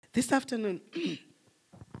This afternoon,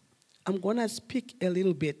 I'm going to speak a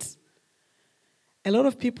little bit. A lot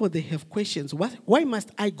of people, they have questions. Why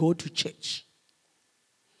must I go to church?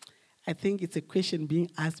 I think it's a question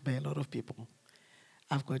being asked by a lot of people.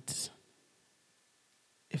 I've got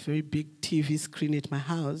a very big TV screen at my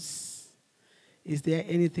house. Is there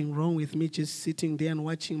anything wrong with me just sitting there and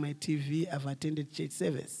watching my TV? I've attended church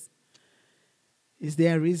service. Is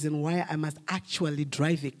there a reason why I must actually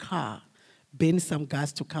drive a car, burn some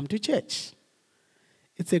gas to come to church?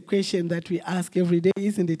 It's a question that we ask every day,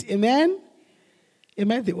 isn't it? Amen?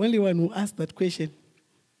 Am I the only one who asked that question?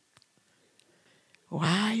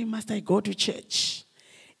 Why must I go to church?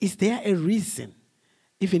 Is there a reason?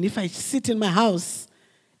 Even if I sit in my house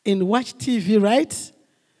and watch TV, right?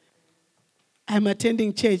 I'm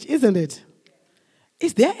attending church, isn't it?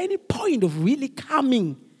 Is there any point of really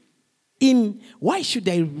coming in? Why should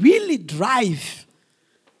I really drive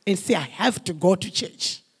and say I have to go to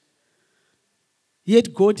church?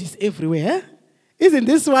 Yet God is everywhere. Isn't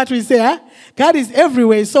this what we say? Huh? God is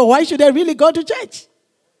everywhere, so why should I really go to church?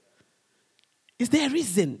 Is there a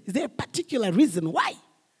reason? Is there a particular reason why?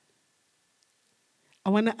 I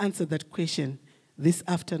want to answer that question this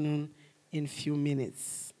afternoon in a few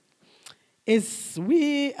minutes. As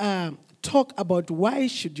we talk about why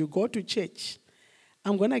should you go to church,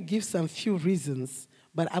 I'm going to give some few reasons,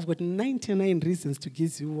 but I've got 99 reasons to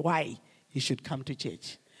give you why you should come to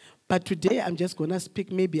church. But today I'm just going to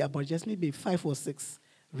speak maybe 5 or 6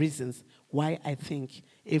 reasons why I think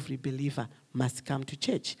every believer must come to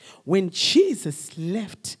church. When Jesus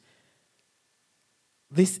left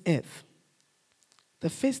this earth, the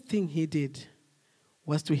first thing he did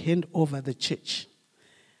was to hand over the church.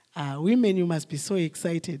 Women, you must be so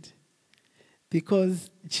excited because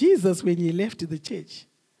Jesus, when he left the church,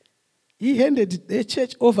 he handed the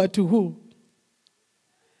church over to who?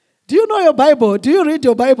 Do you know your Bible? Do you read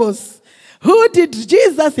your Bibles? Who did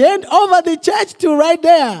Jesus hand over the church to right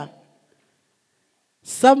there?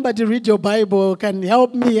 Somebody read your Bible, can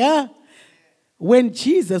help me, huh? When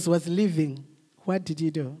Jesus was leaving, what did he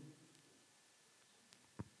do?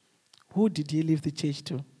 Who did he leave the church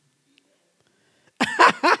to?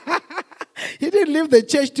 He didn't leave the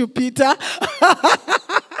church to Peter.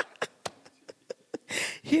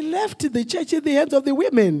 He left the church in the hands of the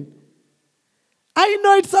women. I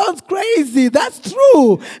know it sounds crazy. That's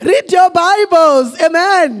true. Read your Bibles.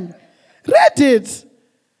 Amen. Read it.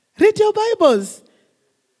 Read your Bibles.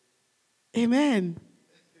 Amen.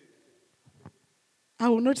 I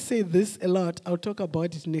will not say this a lot. I'll talk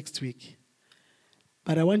about it next week.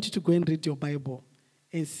 But I want you to go and read your Bible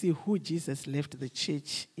and see who Jesus left the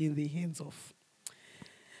church in the hands of.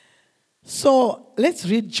 So let's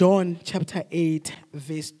read John chapter 8,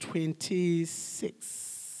 verse 26.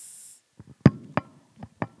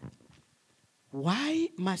 Why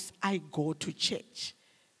must I go to church?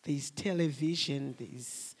 There's television,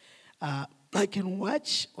 I can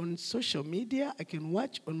watch on social media, I can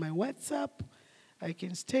watch on my WhatsApp, I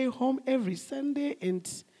can stay home every Sunday and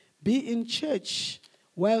be in church.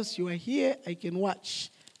 Whilst you are here, I can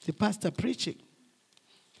watch the pastor preaching.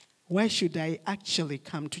 Why should I actually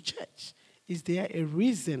come to church? Is there a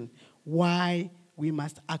reason why we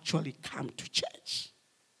must actually come to church?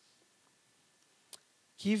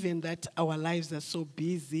 Given that our lives are so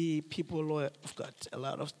busy, people have got a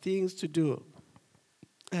lot of things to do.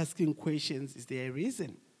 Asking questions, is there a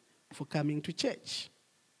reason for coming to church?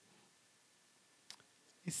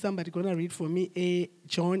 Is somebody going to read for me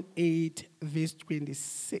John 8, verse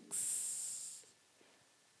 26?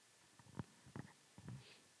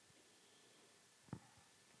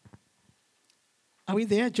 Are we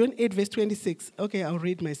there? John 8, verse 26. Okay, I'll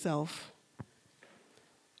read myself.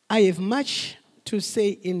 I have much to say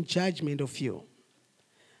in judgment of you,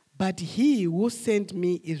 but he who sent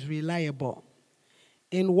me is reliable.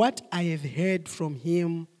 And what I have heard from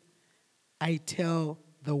him, I tell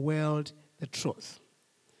the world the truth.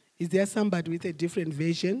 Is there somebody with a different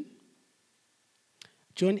version?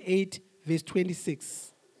 John 8, verse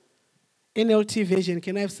 26. NLT version.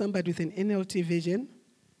 Can I have somebody with an NLT version?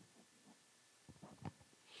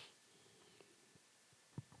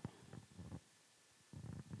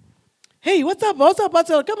 Hey, what's up? What's up?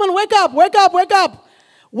 What's up? Come on, wake up, wake up, wake up.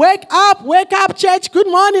 Wake up, wake up, church. Good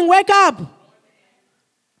morning, wake up.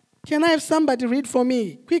 Can I have somebody read for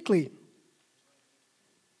me quickly?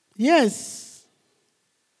 Yes.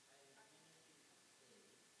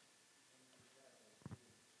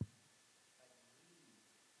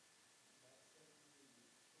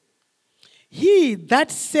 He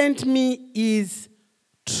that sent me is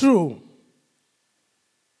true.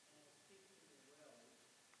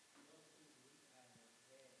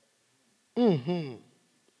 Mm-hmm.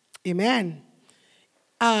 Amen.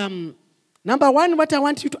 Number one, what I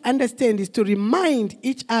want you to understand is to remind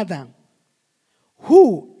each other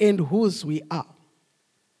who and whose we are.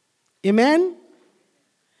 Amen?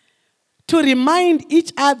 To remind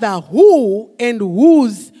each other who and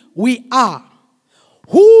whose we are.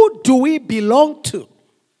 Who do we belong to?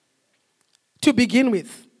 To begin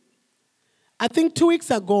with. I think 2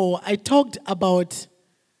 weeks ago, I talked about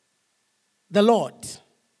the Lord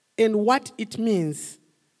and what it means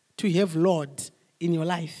to have Lord in your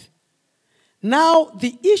life. Now,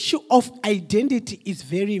 the issue of identity is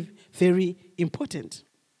very, very important.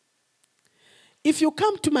 If you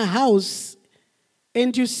come to my house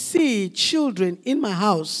and you see children in my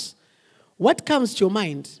house, what comes to your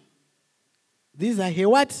mind? These are here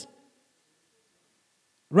what?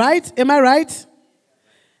 Right? Am I right?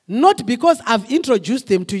 Not because I've introduced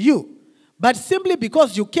them to you, but simply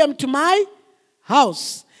because you came to my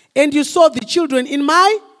house and you saw the children in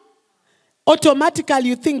my, automatically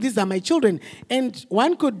you think these are my children. And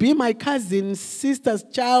one could be my cousin's sister's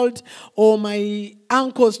child or my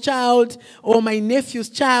uncle's child or my nephew's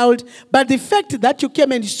child. But the fact that you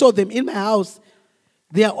came and you saw them in my house,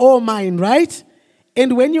 they are all mine, right?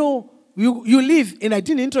 And when you leave and I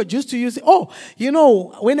didn't introduce to you, say, oh, you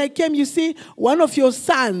know, when I came, you see, one of your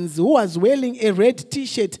sons who was wearing a red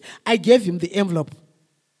T-shirt, I gave him the envelope.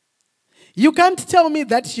 You can't tell me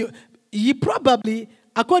that you probably,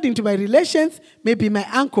 according to my relations, maybe my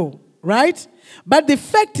uncle, right? But the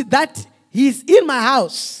fact that he's in my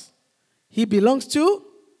house, he belongs to?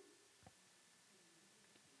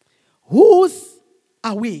 Whose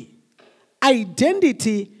are we?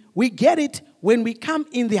 Identity, we get it when we come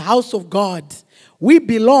in the house of God. We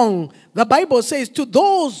belong, the Bible says, to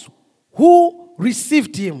those who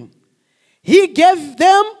received him. He gave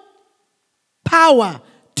them power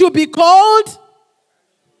to be called.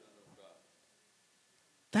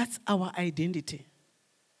 That's our identity.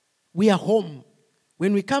 We are home.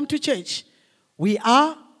 When we come to church, we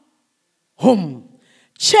are home.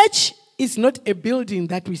 Church is not a building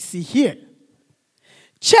that we see here.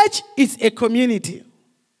 Church is a community.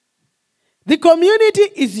 The community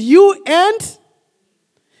is you and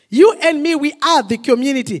me. We are the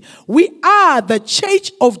community. We are the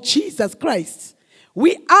church of Jesus Christ.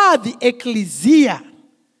 We are the ecclesia.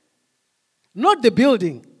 Not the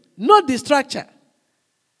building, not the structure.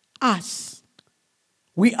 Us.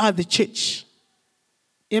 We are the church.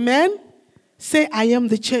 Amen? Say, I am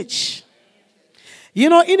the church. You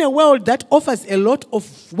know, in a world that offers a lot of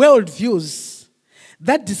worldviews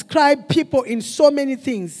that describe people in so many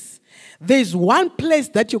things, there is one place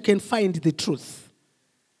that you can find the truth,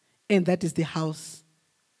 and that is the house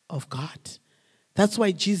of God. That's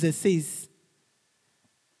why Jesus says,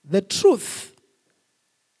 the truth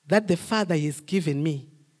that the Father has given me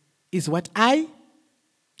is what I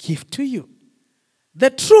give to you. The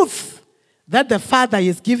truth that the Father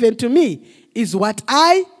has given to me is what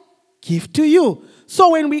I give to you.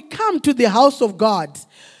 So when we come to the house of God,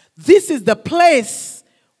 this is the place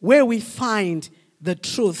where we find the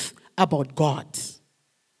truth about God.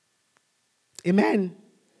 Amen.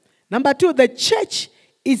 Number 2, the church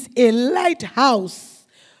is a lighthouse.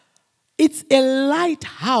 It's a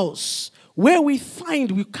lighthouse where we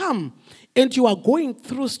come and you are going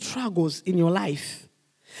through struggles in your life.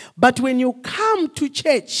 But when you come to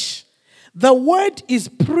church, the word is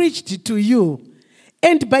preached to you.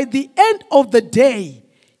 And by the end of the day,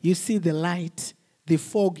 you see the light. The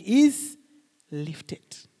fog is lifted.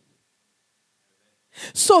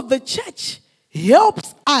 So the church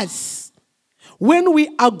helps us when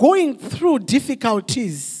we are going through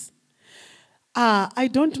difficulties. I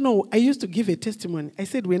don't know. I used to give a testimony. I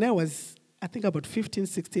said when I was, I think about 15,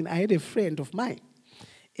 16, I had a friend of mine.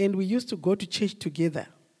 And we used to go to church together.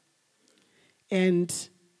 And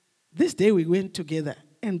this day we went together.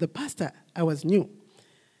 And the pastor, I was new.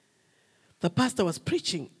 The pastor was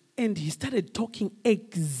preaching. And he started talking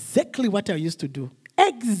exactly what I used to do.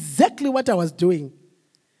 Exactly what I was doing.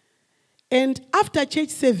 And after church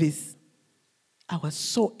service, I was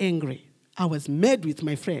so angry. I was mad with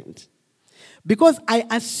my friend. Because I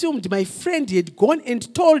assumed my friend had gone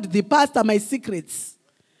and told the pastor my secrets.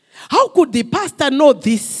 How could the pastor know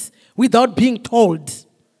this without being told?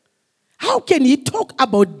 How can he talk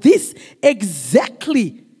about this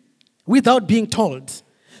exactly without being told?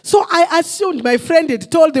 So I assumed my friend had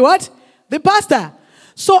told the what? The pastor.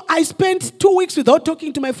 So I spent 2 weeks without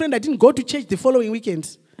talking to my friend. I didn't go to church the following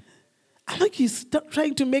weekend. I'm like, he's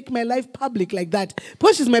trying to make my life public like that.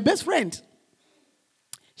 Because she's my best friend.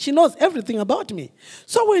 She knows everything about me.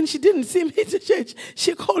 So when she didn't see me to church,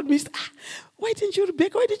 she called me. Why didn't you,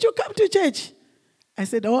 Rebecca? Why did you come to church? I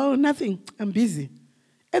said, oh, nothing. I'm busy.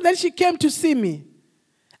 And then she came to see me.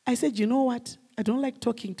 I said, you know what? I don't like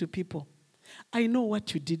talking to people. I know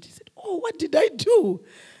what you did. She said, oh, what did I do?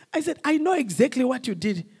 I said, I know exactly what you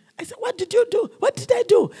did. I said, what did you do? What did I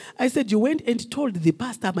do? I said, you went and told the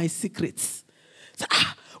pastor my secrets. I said,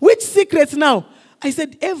 which secrets now? I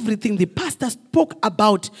said, everything the pastor spoke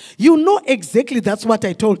about. You know exactly that's what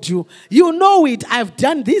I told you. You know it. I've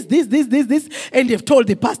done this, and you've told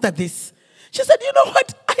the pastor this. She said, you know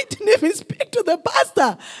what? I didn't even speak to the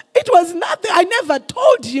pastor. It was nothing. I never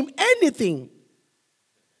told him anything.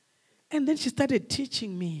 And then she started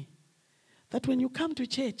teaching me that when you come to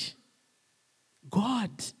church,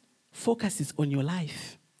 God focuses on your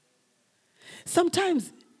life.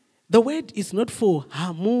 Sometimes the word is not for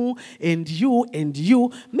Hamu and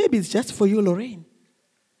you. Maybe it's just for you, Lorraine.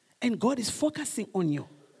 And God is focusing on you.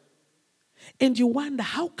 And you wonder,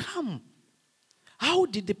 how come? How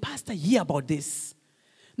did the pastor hear about this?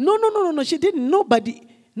 No. She didn't.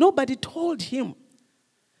 Nobody told him.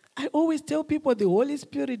 I always tell people the Holy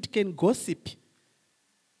Spirit can gossip.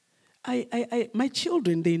 My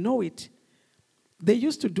children, they know it. They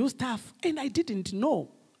used to do stuff, and I didn't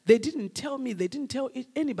know. They didn't tell me. They didn't tell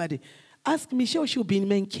anybody. Ask Michelle, she'll be in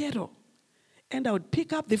Menkero. And I would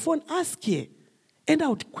pick up the phone, ask her. And I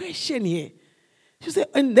would question her. She said,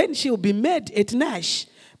 and then she'll be mad at Nash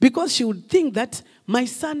because she would think that my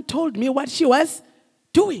son told me what she was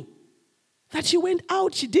doing. That she went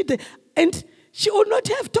out, she did it, and she would not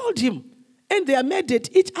have told him. And they are mad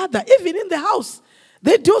at each other, even in the house.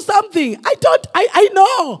 They do something. I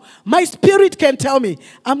know. My spirit can tell me.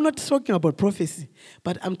 I'm not talking about prophecy,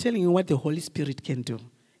 but I'm telling you what the Holy Spirit can do.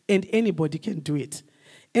 And anybody can do it.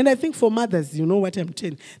 And I think for mothers, you know what I'm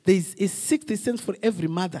telling. There is a sixth sense for every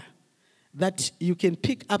mother that you can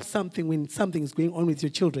pick up something when something is going on with your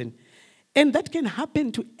children. And that can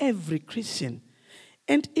happen to every Christian.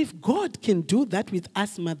 And if God can do that with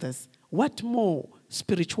us mothers, what more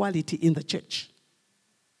spirituality in the church?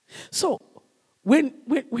 So, when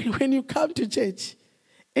you come to church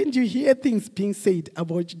and you hear things being said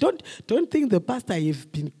about you, don't think the pastor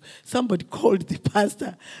somebody called the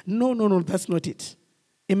pastor. No, that's not it.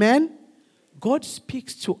 Amen? God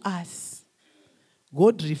speaks to us.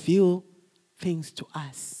 God reveals things to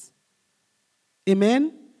us.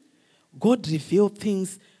 Amen? God reveals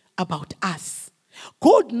things about us.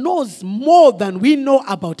 God knows more than we know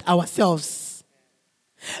about ourselves.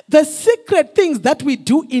 The secret things that we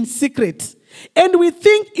do in secret, and we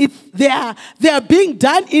think they are being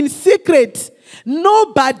done in secret.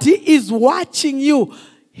 Nobody is watching you.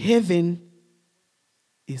 Heaven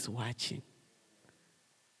is watching.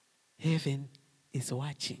 Heaven is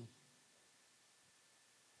watching.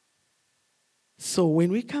 So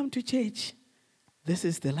when we come to church, this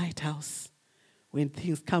is the lighthouse. When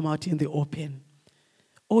things come out in the open,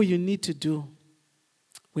 all you need to do,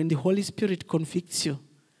 when the Holy Spirit convicts you,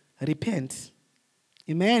 repent.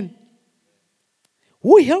 Amen.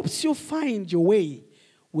 Who helps you find your way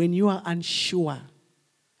when you are unsure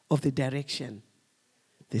of the direction?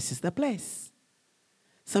 This is the place.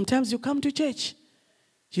 Sometimes you come to church,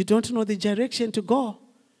 you don't know the direction to go.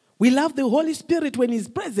 We love the Holy Spirit when He's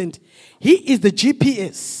present. He is the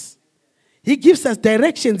GPS. He gives us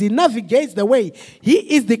directions. He navigates the way.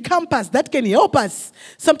 He is the compass that can help us.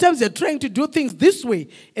 Sometimes you're trying to do things this way,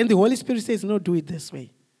 and the Holy Spirit says, no, do it this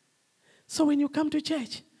way. So when you come to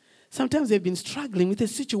church, sometimes you've been struggling with a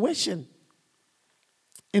situation.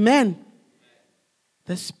 Amen.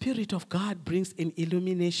 The Spirit of God brings an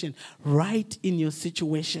illumination right in your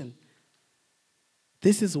situation.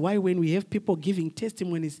 This is why when we have people giving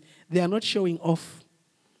testimonies, they are not showing off.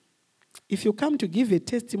 If you come to give a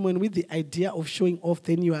testimony with the idea of showing off,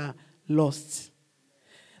 then you are lost.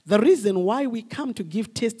 The reason why we come to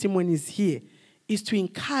give testimonies here is to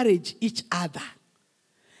encourage each other.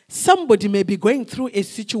 Somebody may be going through a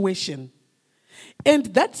situation, and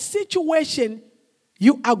that situation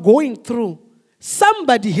you are going through,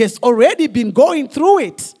 somebody has already been going through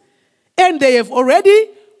it, and they have already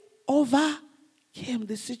overcame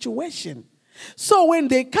the situation. So when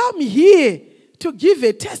they come here to give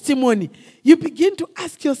a testimony, you begin to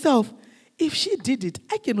ask yourself, if she did it,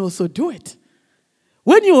 I can also do it.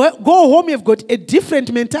 When you go home, you've got a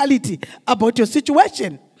different mentality about your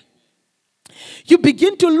situation. You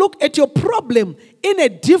begin to look at your problem in a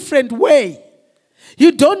different way.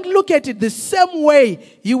 You don't look at it the same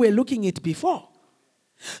way you were looking at it before.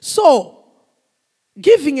 So,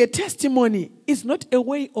 giving a testimony is not a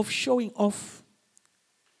way of showing off.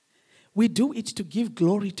 We do it to give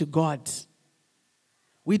glory to God.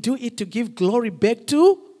 We do it to give glory back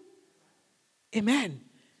to Amen.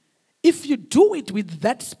 If you do it with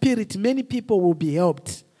that spirit, many people will be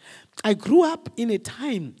helped. I grew up in a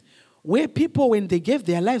time where people, when they gave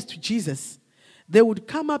their lives to Jesus, they would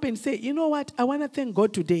come up and say, you know what, I want to thank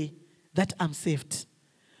God today that I'm saved.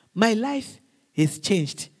 My life has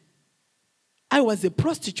changed. I was a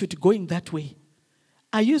prostitute going that way.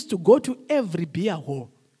 I used to go to every beer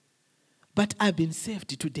hall. But I've been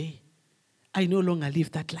saved today. I no longer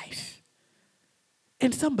live that life.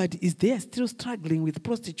 And somebody is there still struggling with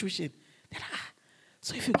prostitution.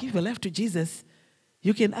 So if you give your life to Jesus,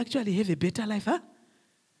 you can actually have a better life, huh?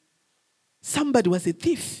 Somebody was a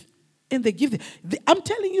thief, and they give I'm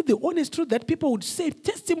telling you the honest truth that people would say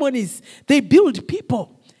testimonies. They build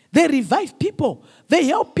people. They revive people. They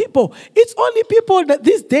help people. It's only people that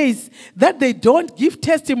these days that they don't give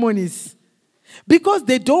testimonies because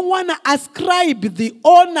they don't want to ascribe the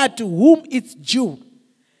honor to whom it's due.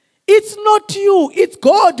 It's not you. It's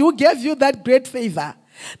God who gave you that great favor.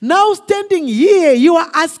 Now standing here, you are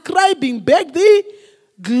ascribing back the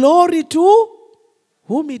glory to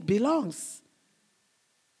whom it belongs.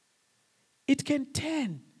 It can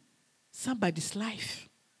turn somebody's life,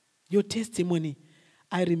 your testimony.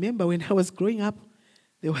 I remember when I was growing up,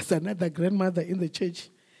 there was another grandmother in the church,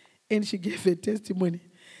 and she gave a testimony.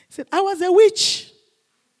 She said, I was a witch.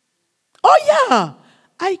 Oh yeah,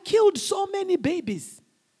 I killed so many babies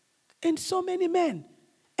and so many men.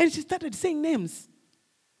 And she started saying names.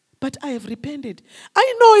 But I have repented.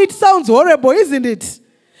 I know it sounds horrible, isn't it?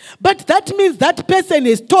 But that means that person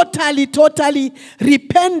is totally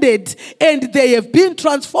repented and they have been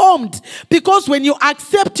transformed. Because when you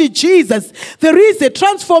accept Jesus, there is a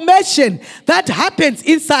transformation that happens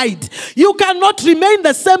inside. You cannot remain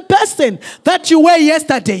the same person that you were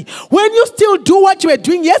yesterday. When you still do what you were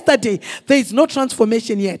doing yesterday, there is no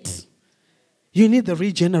transformation yet. You need the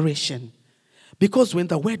regeneration. Because when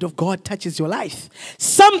the word of God touches your life,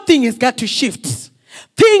 something has got to shift.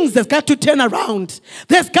 Things have got to turn around.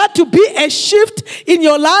 There's got to be a shift in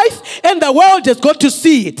your life, and the world has got to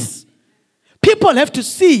see it. People have to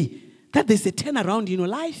see that there's a turnaround in your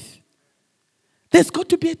life. There's got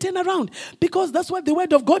to be a turnaround, because that's what the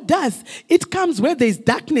word of God does. It comes where there's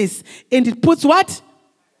darkness, and it puts what?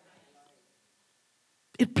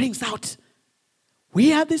 It brings out.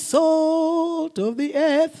 We are the salt of the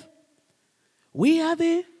earth. We are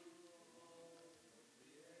the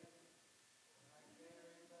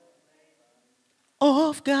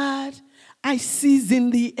of God. I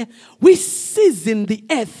season the earth. We season the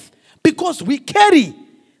earth because we carry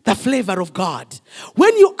the flavor of God.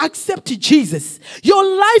 When you accept Jesus, your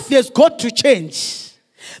life has got to change.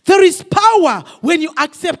 There is power when you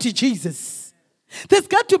accept Jesus. There's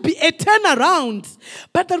got to be a turnaround.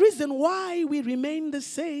 But the reason why we remain the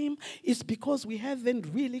same is because we haven't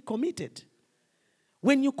really committed.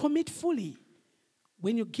 When you commit fully,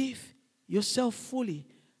 when you give yourself fully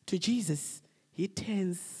to Jesus, He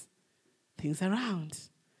turns things around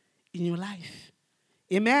in your life.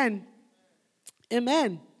 Amen.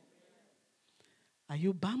 Amen. Are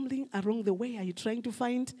you bumbling along the way? Are you trying to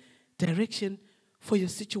find direction for your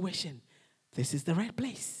situation? This is the right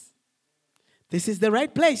place. This is the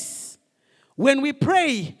right place. When we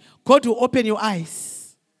pray, God will open your eyes.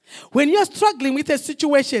 When you're struggling with a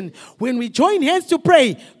situation, when we join hands to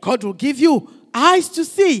pray, God will give you eyes to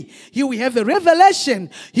see. You will have a revelation.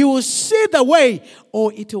 You will see the way,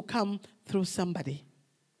 or it will come through somebody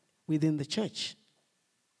within the church.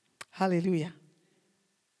 Hallelujah.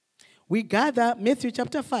 We gather Matthew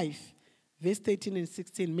chapter 5, verse 13 and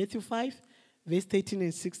 16. Matthew 5, verse 13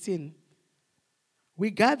 and 16. We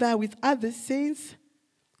gather with other saints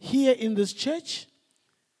here in this church.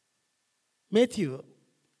 Matthew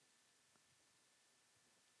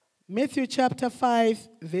chapter 5,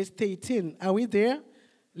 verse 13. Are we there?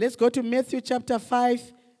 Let's go to Matthew chapter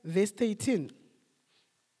 5, verse 13.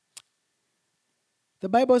 The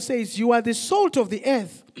Bible says, you are the salt of the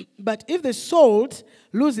earth, but if the salt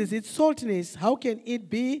loses its saltiness, how can it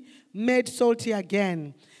be made salty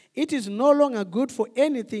again? It is no longer good for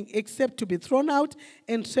anything except to be thrown out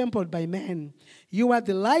and trampled by men. You are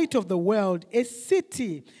the light of the world. A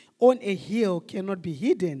city on a hill cannot be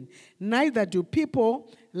hidden. Neither do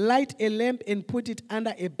people light a lamp and put it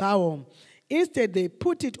under a bowl. Instead, they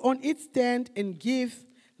put it on its stand and give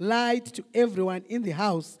light to everyone in the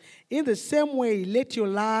house. In the same way, let your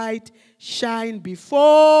light shine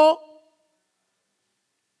before.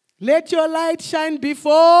 Let your light shine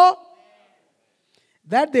before.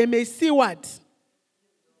 That they may see what?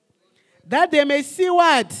 That they may see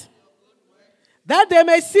what? That they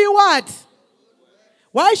may see what?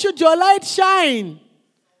 Why should your light shine?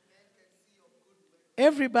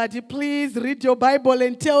 Everybody, please read your Bible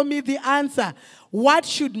and tell me the answer. What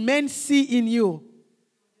should men see in you?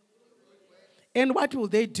 And what will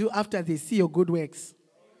they do after they see your good works?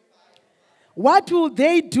 What will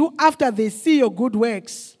they do after they see your good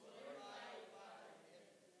works?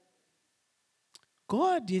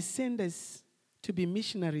 God has sent us to be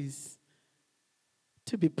missionaries,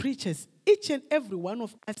 to be preachers. Each and every one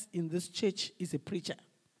of us in this church is a preacher.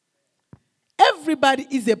 Everybody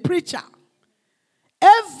is a preacher.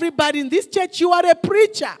 Everybody in this church, you are a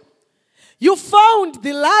preacher. You found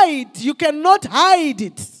the light. You cannot hide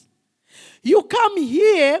it. You come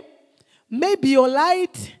here, maybe your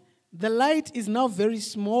light, the light is now very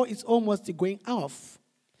small. It's almost going off.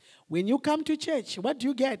 When you come to church, what do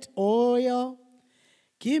you get? Oil.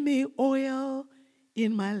 Give me oil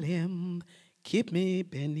in my lamp. Keep me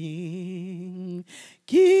burning.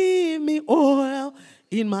 Give me oil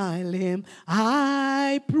in my lamp.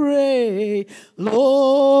 I pray,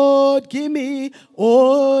 Lord, give me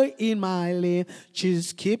oil in my lamp.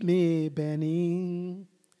 Just keep me burning.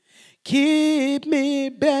 Keep me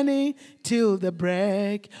burning till the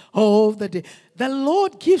break of the day. The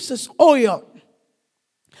Lord gives us oil.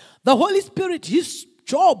 The Holy Spirit, His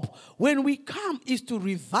job when we come is to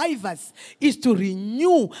revive us, is to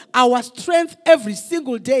renew our strength every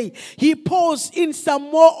single day. He pours in some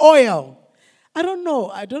more oil. I don't know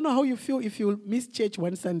how you feel if you miss church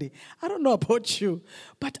one Sunday. I don't know about you,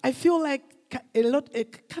 but I feel like a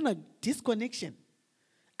kind of disconnection.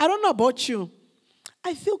 I don't know about you.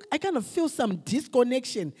 I kind of feel some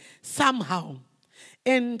disconnection somehow.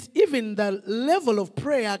 And even the level of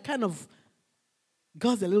prayer kind of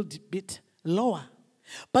goes a little bit lower.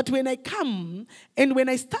 But when I come and when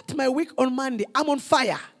I start my week on Monday, I'm on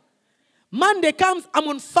fire. Monday comes, I'm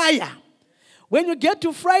on fire. When you get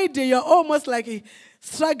to Friday, you're almost like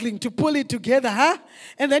struggling to pull it together, huh?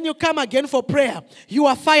 And then you come again for prayer. You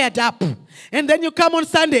are fired up. And then you come on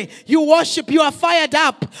Sunday, you worship, you are fired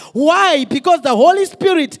up. Why? Because the Holy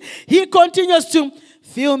Spirit, He continues to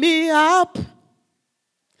fill me up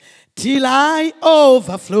till I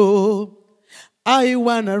overflow. I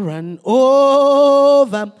want to run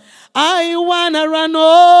over. I want to run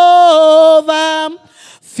over.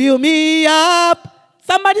 Fill me up.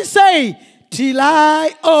 Somebody say, till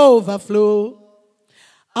I overflow.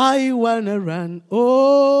 I want to run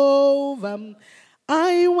over.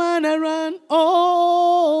 I want to run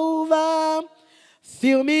over.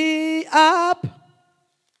 Fill me up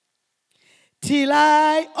till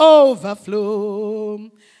I overflow.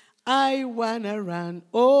 I want to run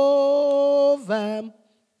over.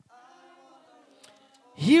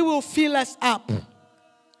 He will fill us up.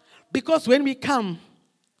 Because when we come,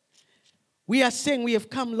 we are saying we have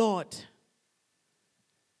come, Lord.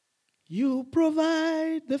 You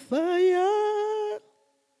provide the fire.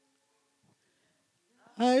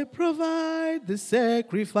 I provide the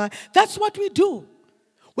sacrifice. That's what we do.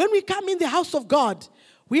 When we come in the house of God,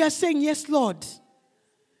 we are saying, yes, Lord.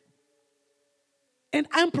 And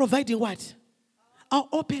I'm providing what? I'll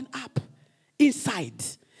open up inside.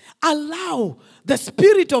 Allow the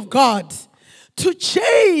Spirit of God to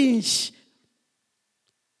change.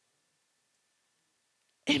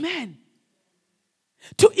 Amen.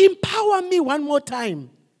 To empower me one more time.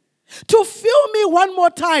 To fill me one more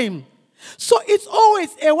time. So it's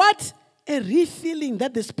always a what? A refilling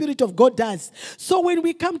that the Spirit of God does. So when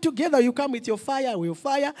we come together, you come with your fire, with your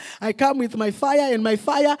fire. I come with my fire,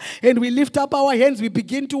 and we lift up our hands, we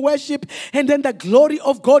begin to worship, and then the glory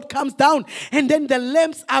of God comes down, and then the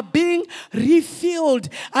lamps are being refilled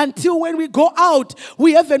until when we go out,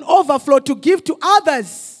 we have an overflow to give to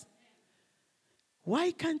others.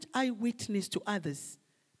 Why can't I witness to others?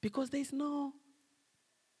 Because there's no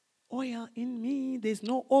oil in me, there's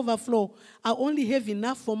no overflow. I only have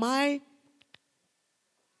enough for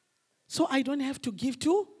so I don't have to give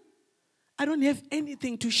to. I don't have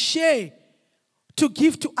anything to share, to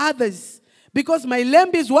give to others. Because my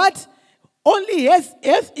lamp is what? Only has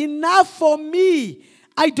enough for me.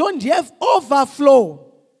 I don't have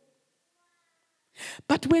overflow.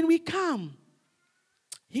 But when we come,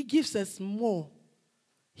 He gives us more.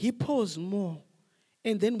 He pours more.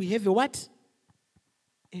 And then we have a what?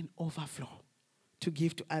 An overflow to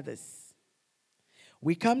give to others.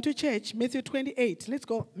 We come to church, Matthew 28. Let's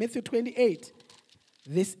go, Matthew 28,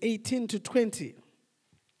 verse 18 to 20.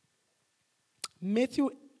 Matthew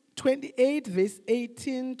 28, verse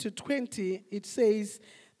 18 to 20, it says,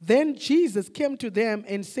 Then Jesus came to them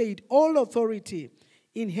and said, All authority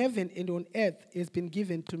in heaven and on earth has been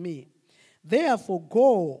given to me. Therefore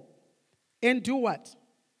go and do what?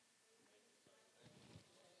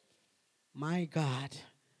 My God.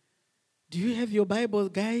 Do you have your Bible,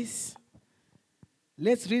 guys?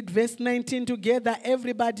 Let's read verse 19 together.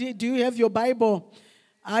 Everybody, do you have your Bible?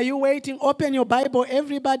 Are you waiting? Open your Bible.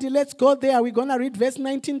 Everybody, let's go there. We're going to read verse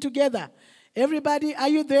 19 together. Everybody, are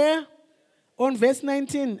you there? On verse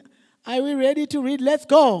 19. Are we ready to read? Let's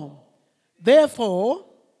go. Therefore,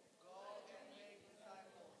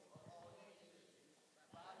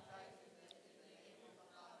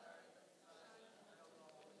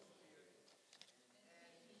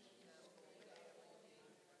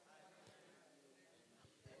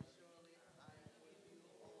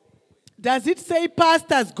 does it say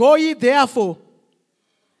pastors, go ye therefore?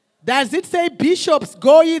 Does it say bishops,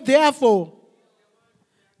 go ye therefore?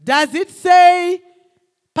 Does it say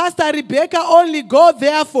Pastor Rebecca only, go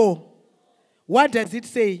therefore? What does it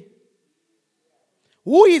say?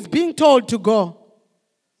 Who is being told to go?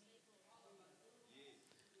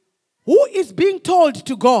 Who is being told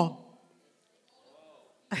to go?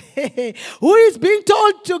 Who is being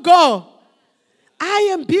told to go? I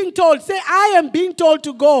am being told. Say, I am being told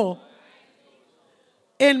to go.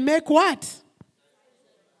 And make what?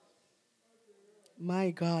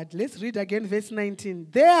 My God. Let's read again verse 19.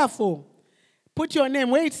 Therefore, put your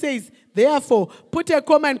name. Where it says, therefore, put a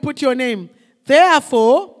comma and put your name.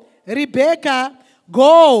 Therefore, Rebecca,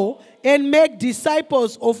 go and make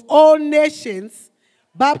disciples of all nations,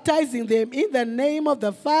 baptizing them in the name of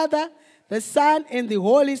the Father, the Son, and the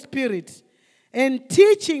Holy Spirit, and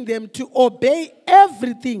teaching them to obey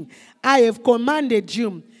everything I have commanded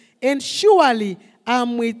you. And surely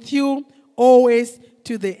I'm with you always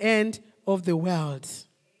to the end of the world.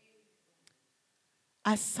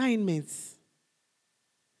 Assignments.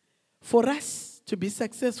 For us to be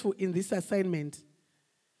successful in this assignment,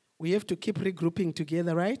 we have to keep regrouping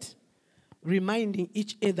together, right? Reminding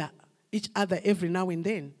each other every now and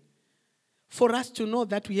then. For us to know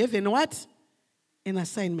that we have an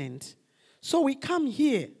assignment. So we come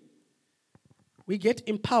here, we get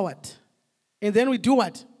empowered, and then we do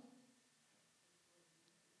what?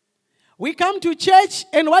 We come to church,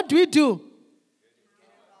 and what do we do?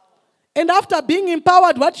 And after being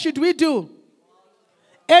empowered, what should we do?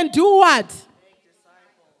 And do what?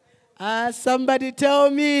 Somebody tell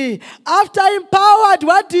me. After empowered,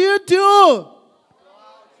 what do you do?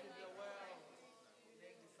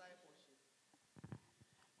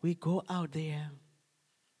 We go out there.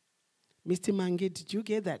 Mr. Mange, did you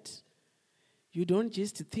get that? You don't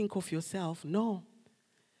just think of yourself. No.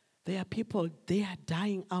 There are people, they are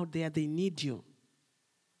dying out there. They need you.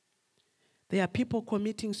 There are people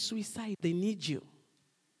committing suicide. They need you.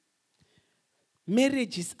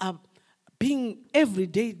 Marriages are being, every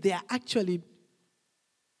day, they are actually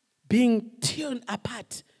being torn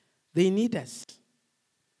apart. They need us.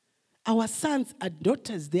 Our sons and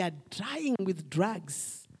daughters, they are dying with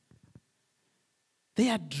drugs. They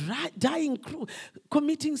are dying,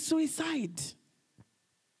 committing suicide,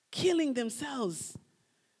 killing themselves.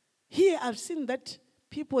 Here, I've seen that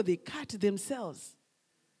people, they cut themselves.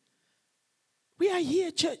 We are here,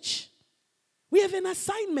 church. We have an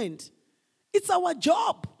assignment. It's our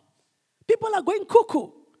job. People are going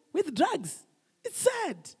cuckoo with drugs. It's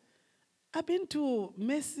sad. I've been to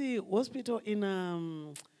Mercy Hospital in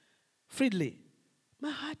Fridley.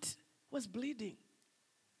 My heart was bleeding.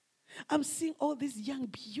 I'm seeing all these young,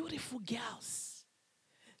 beautiful girls.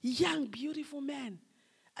 Young, beautiful men.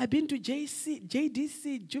 I've been to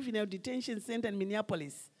JDC, Juvenile Detention Center in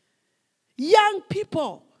Minneapolis. Young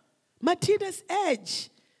people, Matilda's age,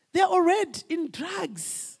 they're already in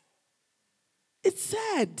drugs. It's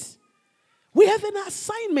sad. We have an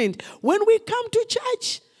assignment. When we come to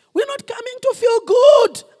church, we're not coming to feel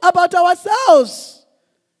good about ourselves.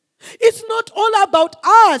 It's not all about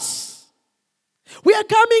us. We are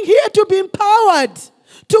coming here to be empowered,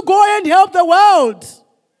 to go and help the world.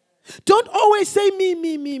 Don't always say me,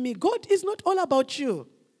 me, me, me. God is not all about you.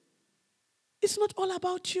 It's not all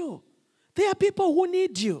about you. There are people who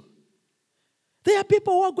need you. There are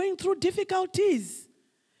people who are going through difficulties.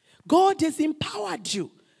 God has empowered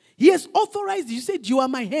you. He has authorized you. He said, you are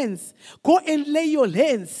my hands. Go and lay your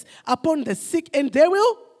hands upon the sick and they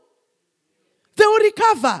will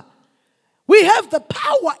recover. We have the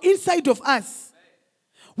power inside of us.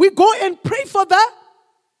 We go and pray for them,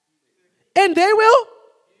 and they will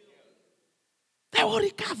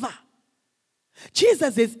recover.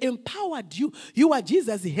 Jesus has empowered you. You are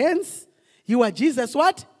Jesus' hands. You are Jesus'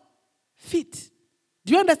 what? Feet.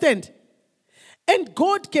 Do you understand? And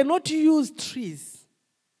God cannot use trees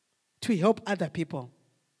to help other people.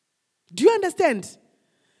 Do you understand?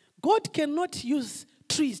 God cannot use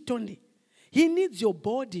trees, Tony. He needs your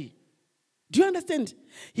body. Do you understand?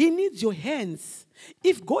 He needs your hands.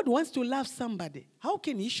 If God wants to love somebody, how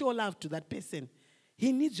can he show love to that person?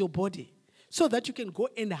 He needs your body so that you can go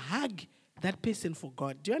and hug that person for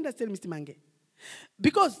God. Do you understand, Mr. Mange?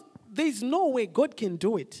 Because there is no way God can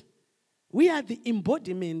do it. We are the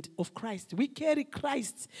embodiment of Christ. We carry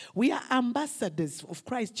Christ. We are ambassadors of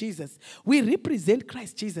Christ Jesus. We represent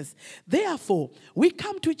Christ Jesus. Therefore, we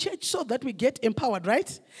come to church so that we get empowered,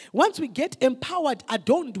 right? Once we get empowered,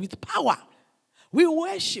 adorned with power, we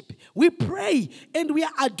worship, we pray, and we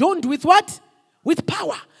are adorned with what? With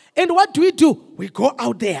power. And what do? We go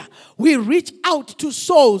out there. We reach out to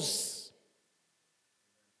souls.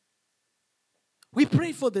 We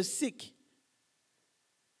pray for the sick.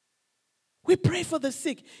 We pray for the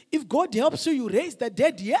sick. If God helps you, you raise the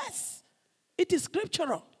dead. Yes, it is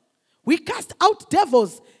scriptural. We cast out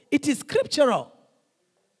devils. It is scriptural.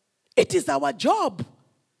 It is our job.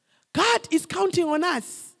 God is counting on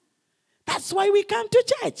us. That's why we come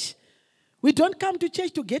to church. We don't come to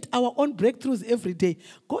church to get our own breakthroughs every day.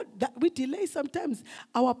 God, we delay sometimes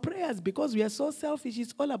our prayers because we are so selfish.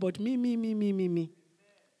 It's all about me, me, me, me, me, me.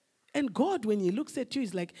 And God, when He looks at you,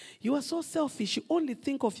 is like, you are so selfish. You only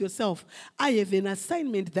think of yourself. I have an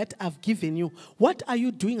assignment that I've given you. What are you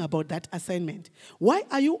doing about that assignment? Why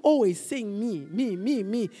are you always saying me, me, me,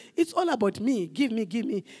 me? It's all about me. Give me, give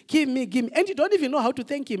me, give me, give me. And you don't even know how to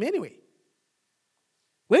thank Him anyway.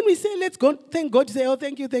 When we say, let's go thank God, you say, oh,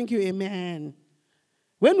 thank you, amen.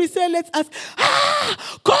 When we say, let's ask,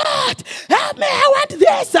 God, help me, I want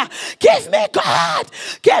this. Give me, God.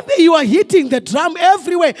 Give me. You are hitting the drum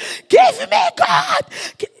everywhere. Give me, God.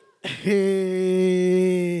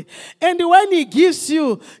 And when He gives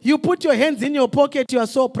you, you put your hands in your pocket, you are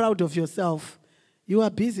so proud of yourself. You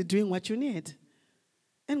are busy doing what you need.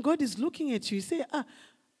 And God is looking at you. You say,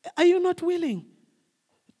 are you not willing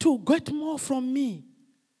to get more from me?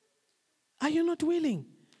 Are you not willing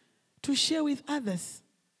to share with others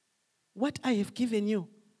what I have given you?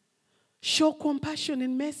 Show compassion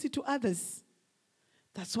and mercy to others.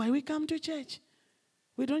 That's why we come to church.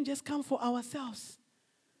 We don't just come for ourselves.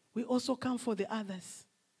 We also come for the others.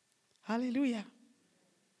 Hallelujah.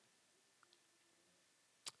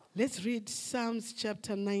 Let's read Psalms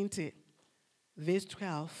chapter 90, verse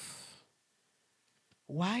 12.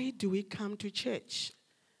 Why do we come to church?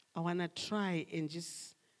 I want to try and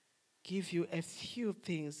just give you a few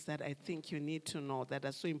things that I think you need to know that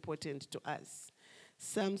are so important to us.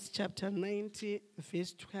 Psalms chapter 90,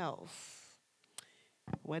 verse 12.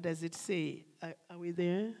 What does it say? Are we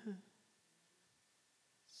there?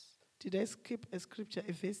 Did I skip a scripture,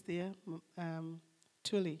 a verse there?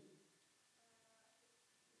 Truly.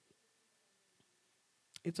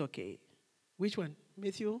 It's okay. Which one?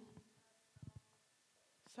 Matthew?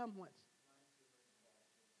 Somewhat.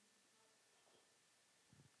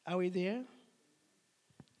 Are we there?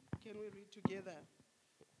 Can we read together?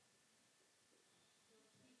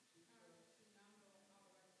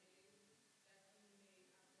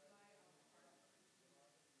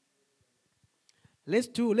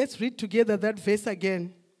 Let's read together that verse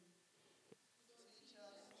again.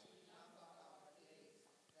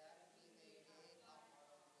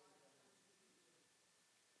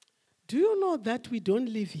 Do you know that we don't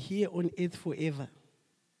live here on earth forever?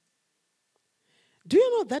 Do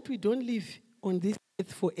you know that we don't live on this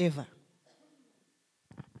earth forever?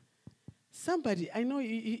 Somebody, I know,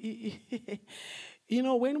 you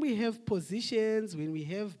know, when we have positions, when we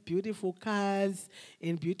have beautiful cars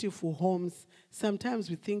and beautiful homes, sometimes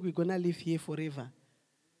we think we're going to live here forever.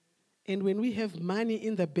 And when we have money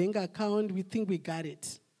in the bank account, we think we got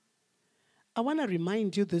it. I want to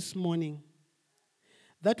remind you this morning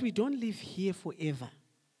that we don't live here forever.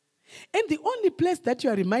 And the only place that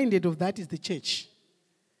you are reminded of that is the church.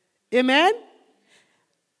 Amen?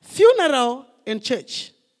 Funeral and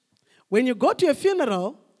church. When you go to a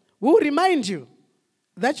funeral, we'll remind you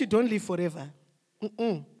that you don't live forever.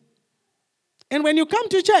 And when you come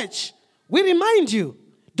to church, we remind you,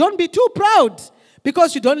 don't be too proud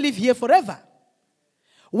because you don't live here forever.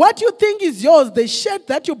 What you think is yours, the shirt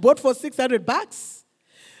that you bought for $600,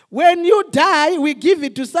 when you die, we give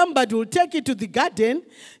it to somebody who will take it to the garden.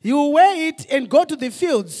 You wear it and go to the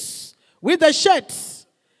fields with the shirts.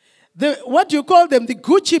 What do you call them? The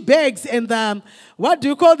Gucci bags and the, what do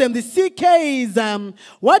you call them? The CKs.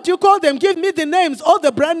 What do you call them? Give me the names, all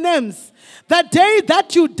the brand names. The day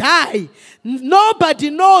that you die, nobody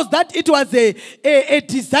knows that it was a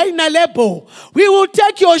designer label. We will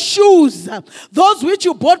take your shoes, those which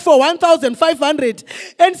you bought for 1,500,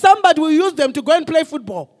 and somebody will use them to go and play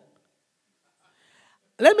football.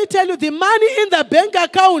 Let me tell you, the money in the bank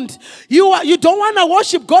account, you don't want to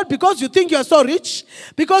worship God because you think you're so rich,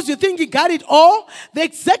 because you think you got it all.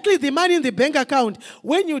 Exactly the money in the bank account.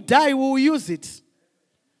 When you die, we will use it.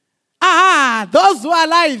 Those who are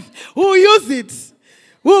alive, who use it.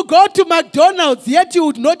 We'll go to McDonald's, yet you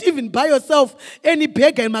would not even buy yourself any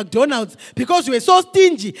burger in McDonald's because you were so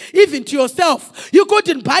stingy, even to yourself. You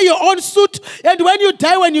couldn't buy your own suit, and when you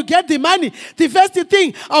die, when you get the money, the first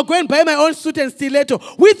thing, I'll go and buy my own suit and stiletto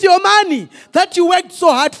with your money that you worked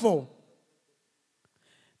so hard for.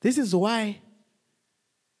 This is why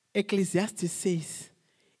Ecclesiastes says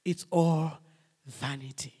it's all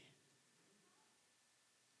vanity.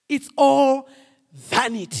 It's all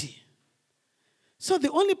vanity. So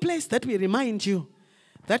the only place that we remind you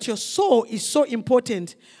that your soul is so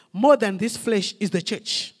important more than this flesh is the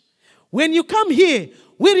church. When you come here,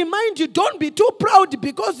 we remind you, don't be too proud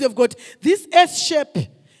because you've got this S shape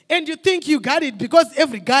and you think you got it because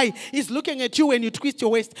every guy is looking at you when you twist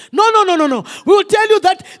your waist. No. We will tell you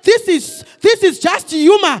that this is just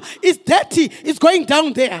humor. It's dirty. It's going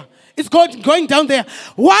down there. It's going down there.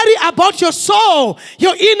 Worry about your soul,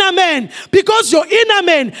 your inner man, because your inner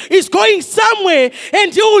man is going somewhere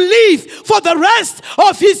and you will live for the rest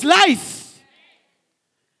of his life.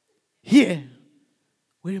 Here,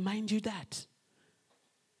 we remind you that.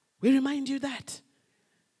 We remind you that.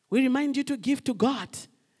 We remind you to give to God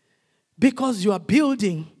because you are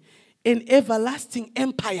building an everlasting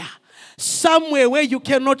empire somewhere where you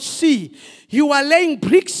cannot see. You are laying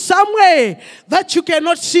bricks somewhere that you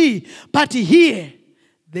cannot see. But here,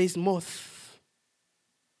 there is moth.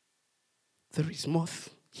 There is moth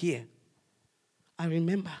here. I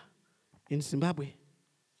remember in Zimbabwe,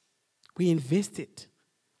 we invested.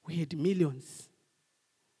 We had millions.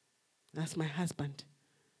 That's my husband.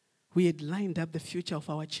 We had lined up the future of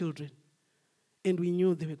our children. And we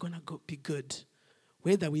knew they were going to be good.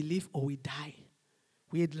 Whether we live or we die.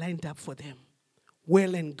 We had lined up for them.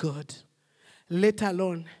 Well and good. Let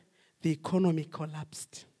alone, the economy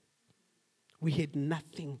collapsed. We had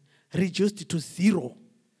nothing. Reduced to zero.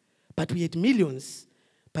 But we had millions.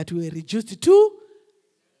 But we were reduced to...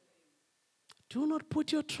 Do not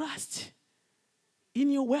put your trust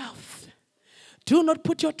in your wealth. Do not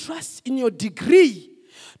put your trust in your degree.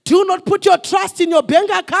 Do not put your trust in your bank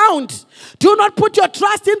account. Do not put your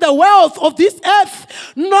trust in the wealth of this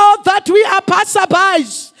earth. Know that we are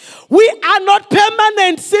passerbys. We are not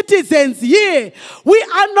permanent citizens here. We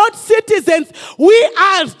are not citizens. We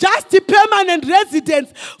are just the permanent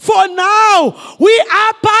residents. For now, we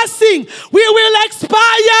are passing. We will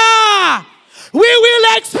expire. We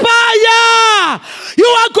will expire. You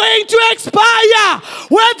are going to expire.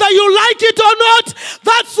 Whether you like it or not,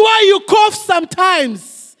 that's why you cough sometimes.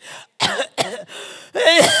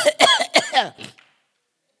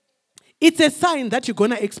 It's a sign that you're going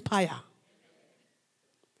to expire.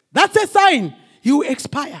 That's a sign you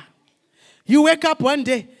expire. You wake up one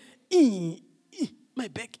day, my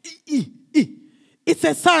back, it's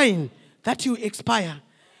a sign that you expire.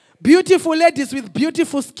 Beautiful ladies with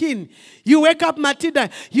beautiful skin. You wake up, Matilda,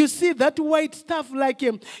 you see that white stuff like,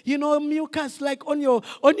 mucus like on your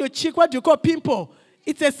cheek. What do you call pimple?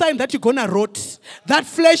 It's a sign that you're going to rot. That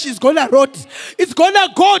flesh is going to rot. It's going to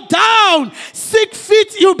go down. 6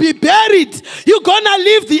 feet, you'll be buried. You're going to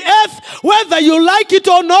leave the earth whether you like it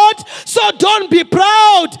or not. So don't be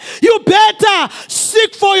proud. You better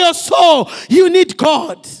seek for your soul. You need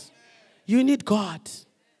God. You need God.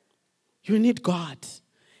 You need God.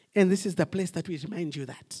 And this is the place that we remind you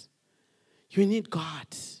that. You need God.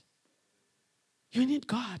 You need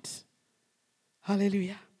God.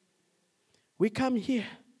 Hallelujah. We come here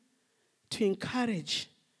to encourage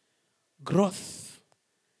growth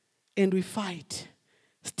and we fight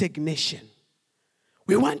stagnation.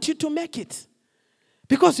 We want you to make it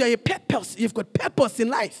because you are a purpose. You've got purpose in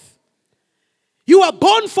life. You are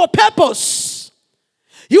born for purpose.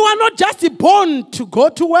 You are not just born to go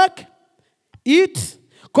to work, eat,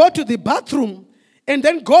 go to the bathroom, and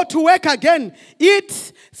then go to work again.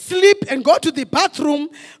 Eat, sleep, and go to the bathroom.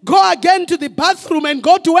 Go again to the bathroom and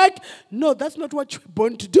go to work. No, that's not what you're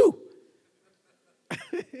born to do.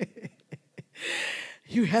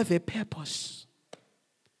 You have a purpose.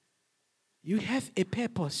 You have a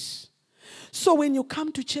purpose. So when you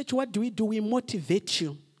come to church, what do? We motivate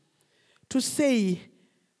you to say,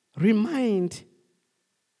 remind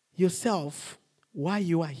yourself why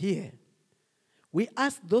you are here. We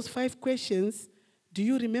ask those 5 questions. Do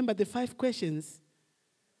you remember the 5 questions?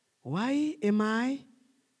 Why am I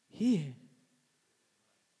here?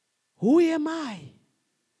 Who am I?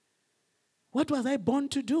 What was I born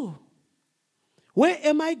to do? Where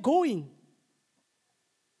am I going?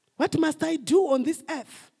 What must I do on this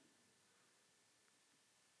earth?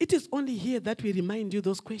 It is only here that we remind you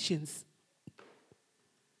those questions.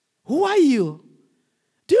 Who are you?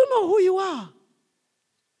 Do you know who you are?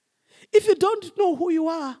 If you don't know who you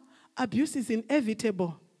are, abuse is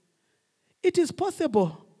inevitable. It is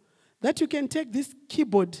possible that you can take this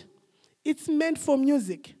keyboard. It's meant for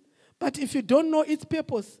music. But if you don't know its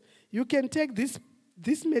purpose, you can take this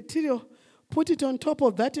material, put it on top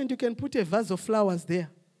of that, and you can put a vase of flowers there.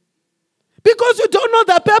 Because you don't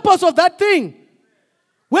know the purpose of that thing.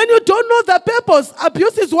 When you don't know the purpose,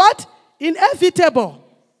 abuse is what? Inevitable.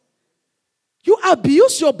 You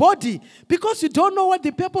abuse your body because you don't know what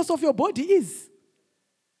the purpose of your body is.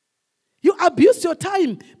 You abuse your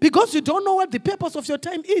time because you don't know what the purpose of your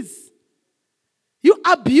time is. You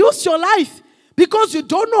abuse your life because you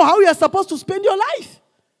don't know how you are supposed to spend your life.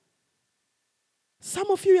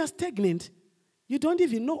 Some of you are stagnant. You don't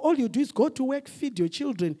even know. All you do is go to work, feed your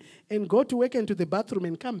children, and go to work and to the bathroom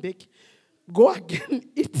and come back. Go again,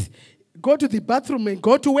 eat, go to the bathroom and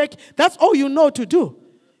go to work. That's all you know to do.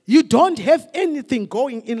 You don't have anything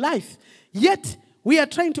going in life. Yet, we are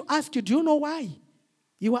trying to ask you, do you know why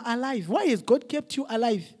you are alive? Why has God kept you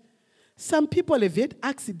alive? Some people have had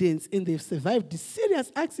accidents and they've survived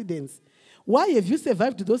serious accidents. Why have you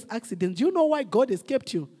survived those accidents? Do you know why God has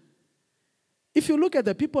kept you? If you look at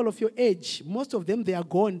the people of your age, most of them, they are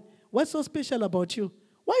gone. What's so special about you?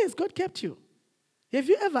 Why has God kept you? Have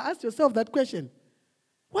you ever asked yourself that question?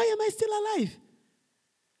 Why am I still alive?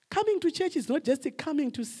 Coming to church is not just coming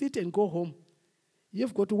to sit and go home.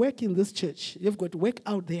 You've got to work in this church. You've got to work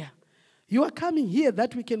out there. You are coming here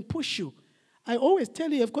that we can push you. I always tell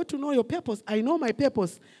you, you've got to know your purpose. I know my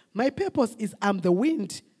purpose. My purpose is I'm the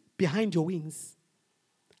wind behind your wings.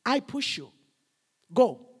 I push you.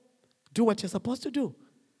 Go. Do what you're supposed to do.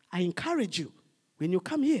 I encourage you. When you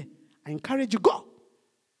come here, I encourage you, go.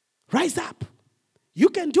 Rise up. You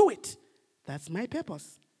can do it. That's my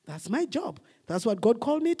purpose. That's my job. That's what God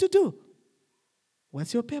called me to do.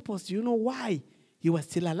 What's your purpose? Do you know why you are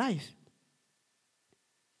still alive?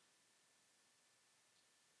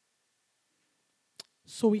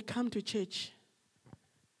 So we come to church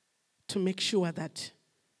to make sure that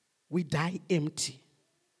we die empty.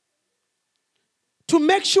 To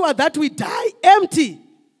make sure that we die empty.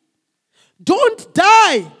 Don't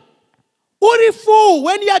die Uri full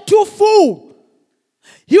when you are too full.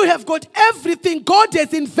 You have got everything God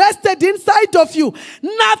has invested inside of you.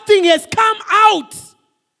 Nothing has come out.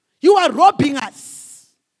 You are robbing us.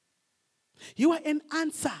 You are an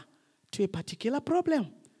answer to a particular problem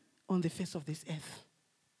on the face of this earth.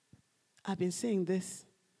 I've been saying this.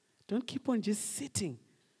 Don't keep on just sitting.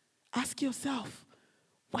 Ask yourself,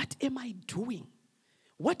 what am I doing?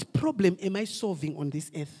 What problem am I solving on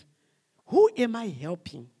this earth? Who am I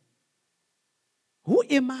helping? Who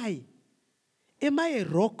am I? Am I a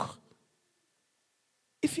rock?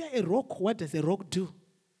 If you're a rock, what does a rock do?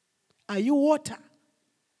 Are you water?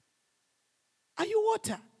 Are you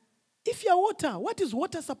water? If you're water, what is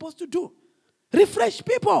water supposed to do? Refresh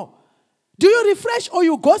people. Do you refresh or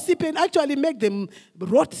you gossip and actually make them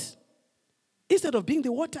rot? Instead of being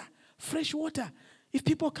the water, fresh water. If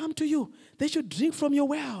people come to you, they should drink from your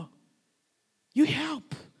well. You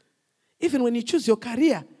help. Even when you choose your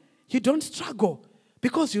career, you don't struggle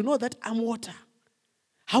because you know that I'm water.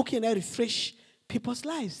 How can I refresh people's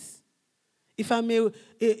lives? If I'm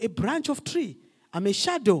a branch of tree, I'm a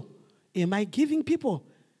shadow, am I giving people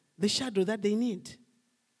the shadow that they need?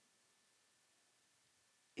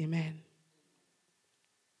 Amen.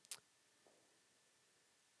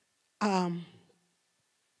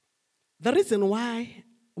 The reason why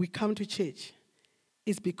we come to church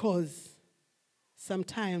is because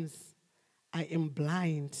sometimes I am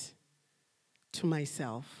blind to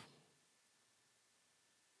myself.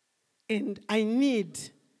 And I need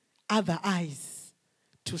other eyes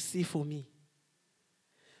to see for me.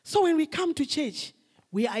 So when we come to church,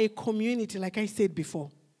 we are a community, like I said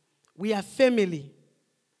before. We are family.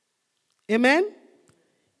 Amen?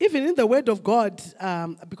 Even in the Word of God,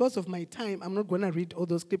 because of my time, I'm not going to read all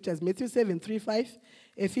those scriptures. Matthew 7:3-5,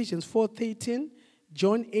 Ephesians 4:13,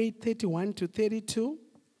 John 8:31 to 32.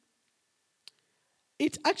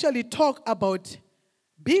 It actually talks about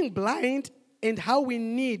being blind and how we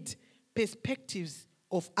need perspectives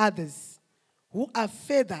of others who are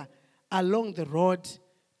further along the road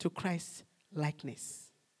to Christ's likeness.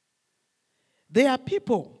 There are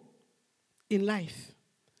people in life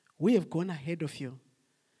who have gone ahead of you.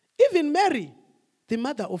 Even Mary, the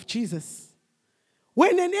mother of Jesus,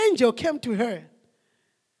 when an angel came to her,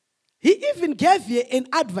 he even gave her an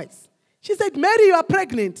advice. She said, Mary, you are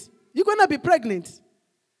pregnant. You're going to be pregnant.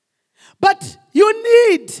 But you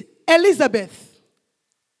need Elizabeth.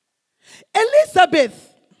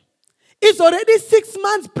 Elizabeth is already 6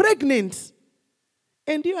 months pregnant.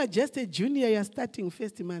 And you are just a junior, you are starting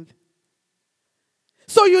first month.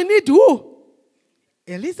 So you need who?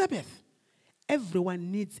 Elizabeth. everyone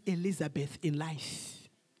needs Elizabeth in life.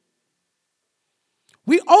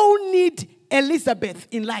 We all need Elizabeth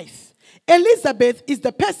in life. Elizabeth is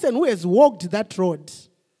the person who has walked that road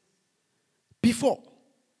before.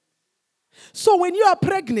 So when you are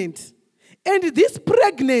pregnant, and this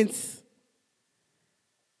pregnancy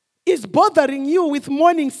is bothering you with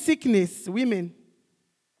morning sickness, women.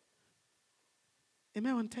 Am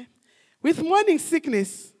I on time? With morning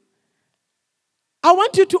sickness, I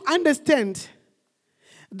want you to understand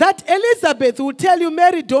that Elizabeth will tell you,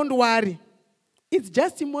 Mary, don't worry. It's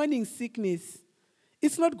just a morning sickness.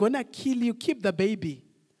 It's not going to kill you. Keep the baby.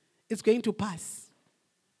 It's going to pass.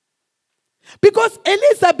 Because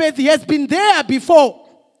Elizabeth has been there before.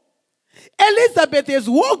 Elizabeth has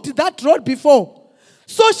walked that road before.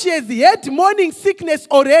 So she has had morning sickness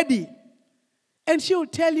already. And she will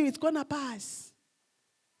tell you it's going to pass.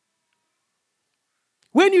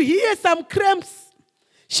 When you hear some cramps,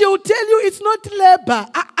 she will tell you it's not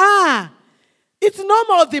labor. It's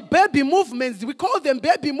normal, the baby movements. We call them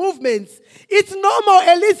baby movements. It's normal,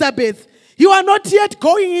 Elizabeth. You are not yet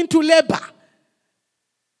going into labor.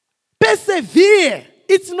 Persevere.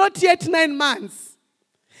 It's not yet 9 months.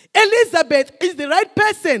 Elizabeth is the right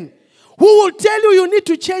person who will tell you need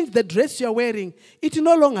to change the dress you're wearing. It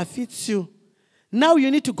no longer fits you. Now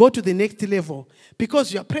you need to go to the next level.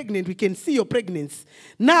 Because you're pregnant, we can see your pregnancy.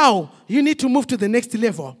 Now you need to move to the next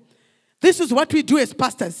level. This is what we do as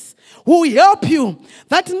pastors. We help you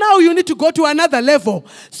that now you need to go to another level.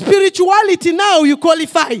 Spirituality, now you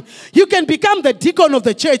qualify. You can become the deacon of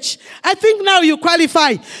the church. I think now you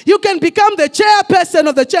qualify. You can become the chairperson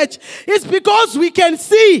of the church. It's because we can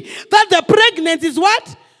see that the pregnancy is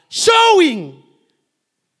what? Showing.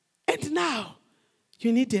 And now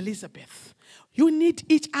you need Elizabeth. You need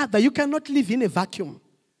each other. You cannot live in a vacuum.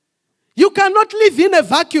 You cannot live in a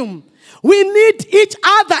vacuum. We need each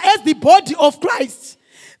other as the body of Christ.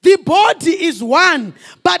 The body is one,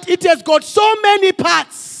 but it has got so many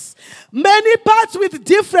parts. Many parts with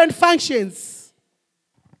different functions.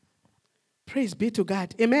 Praise be to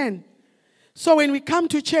God. Amen. So when we come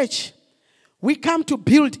to church, we come to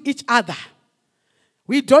build each other.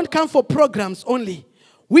 We don't come for programs only.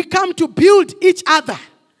 We come to build each other.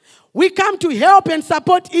 We come to help and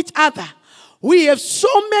support each other. We have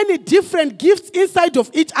so many different gifts inside of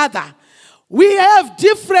each other. We have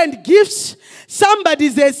different gifts. Somebody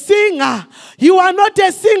is a singer. You are not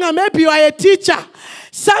a singer. Maybe you are a teacher.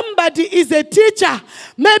 Somebody is a teacher.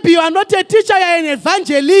 Maybe you are not a teacher, you are an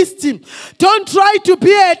evangelist. Don't try to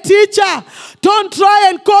be a teacher. Don't try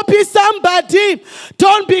and copy somebody.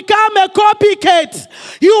 Don't become a copycat.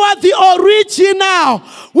 You are the original.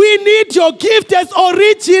 We need your gift as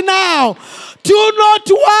original. Do not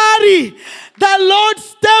worry. The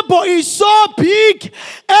Lord's table is so big.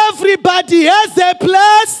 Everybody has a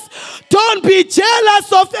place. Don't be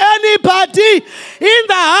jealous of anybody in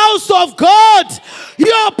the house of God.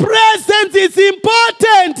 Your presence is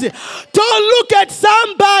important. Don't look at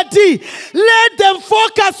somebody. Let them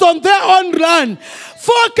focus on their own run.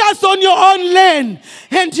 Focus on your own lane,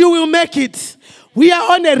 and you will make it. We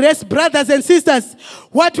are on a race, brothers and sisters.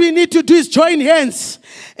 What we need to do is join hands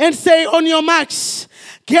and say, on your marks,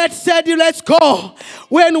 get set, let's go.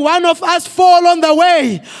 When one of us fall on the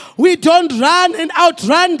way, we don't run and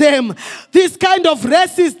outrun them. This kind of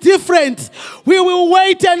race is different. We will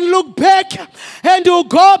wait and look back, and we'll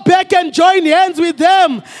go back and join hands with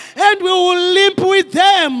them, and we will limp with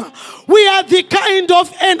them. We are the kind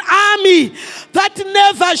of an army that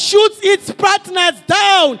never shoots its partners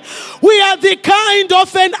down. We are the kind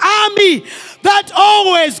of an army that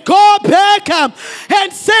always go back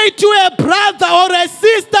and say to a brother or a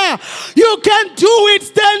sister, you can do it,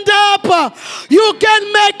 stand up. You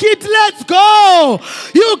can make it, let's go.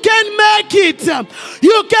 You can make it.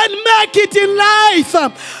 You can make it in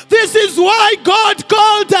life. This is why God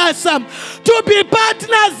called us to be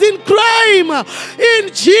partners in crime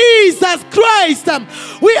in Jesus Christ.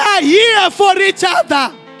 We are here for each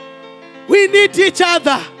other. We need each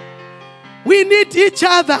other. We need each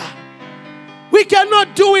other. We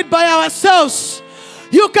cannot do it by ourselves.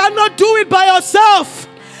 You cannot do it by yourself.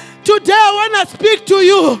 Today I want to speak to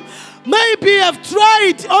you. Maybe you've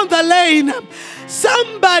tried on the lane.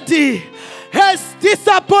 Somebody has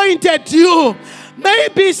disappointed you.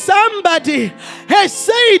 Maybe somebody has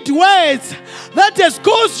said words that has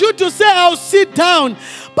caused you to say, I'll sit down.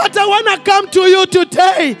 But I want to come to you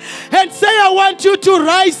today and say, I want you to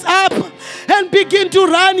rise up and begin to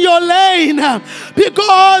run your lane,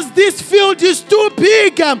 because this field is too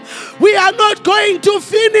big. We are not going to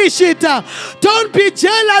finish it. Don't be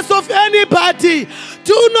jealous of anybody.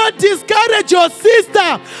 Do not discourage your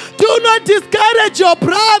sister. Do not discourage your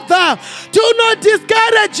brother. Do not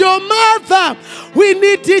discourage your mother. We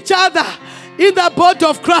need each other in the body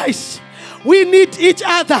of Christ. We need each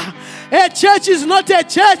other. A church is not a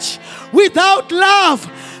church without love.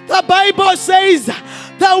 The Bible says,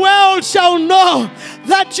 the world shall know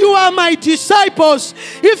that you are my disciples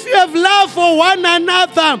if you have love for one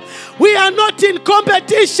another. We are not in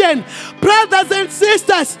competition, brothers and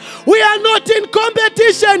sisters. We are not in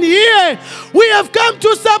competition here. We have come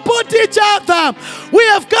to support each other. We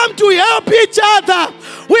have come to help each other.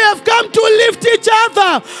 We have come to lift each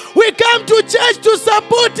other. We come to church to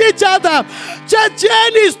support each other. Church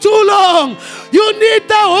journey is too long. You need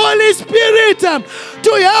the Holy Spirit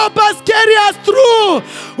to help us, carry us through.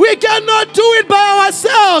 We cannot do it by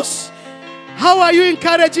ourselves. How are you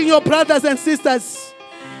encouraging your brothers and sisters?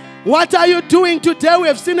 What are you doing today? We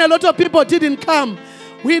have seen a lot of people didn't come.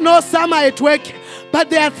 We know some are at work, but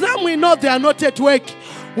there are some we know they are not at work.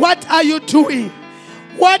 What are you doing?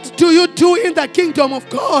 What do you do in the kingdom of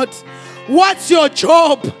God? What's your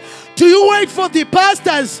job? Do you wait for the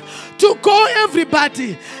pastors to call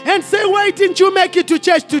everybody and say, why didn't you make it to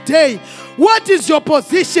church today? What is your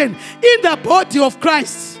position in the body of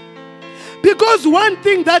Christ? Because one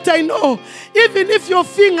thing that I know, even if your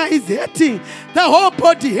finger is hurting, the whole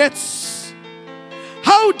body hurts.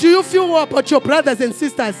 How do you feel about your brothers and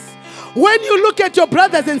sisters? When you look at your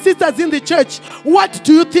brothers and sisters in the church, what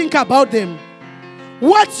do you think about them?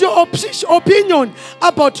 What's your opinion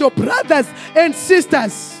about your brothers and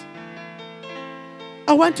sisters?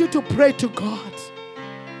 I want you to pray to God.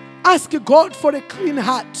 Ask God for a clean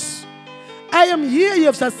heart. I am here. You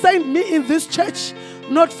have assigned me in this church,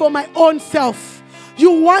 not for my own self.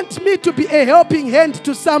 You want me to be a helping hand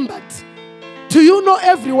to somebody. Do you know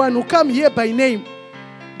everyone who come here by name?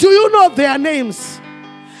 Do you know their names?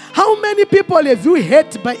 How many people have you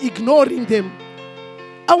hurt by ignoring them?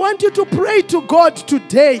 I want you to pray to God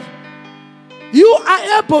today. You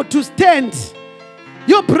are able to stand.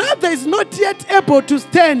 Your brother is not yet able to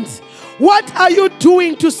stand. What are you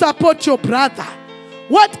doing to support your brother?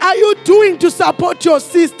 What are you doing to support your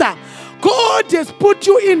sister? God has put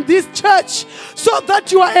you in this church so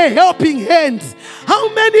that you are a helping hand.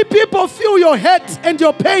 How many people feel your hurt and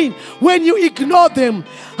your pain when you ignore them?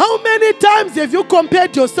 How many times have you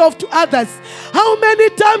compared yourself to others? How many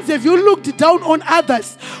times have you looked down on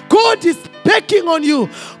others? God is pecking on you.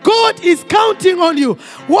 God is counting on you.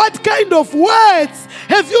 What kind of words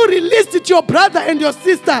have you released to your brother and your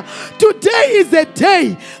sister? Today is a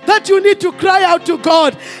day that you need to cry out to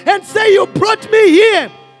God and say, you brought me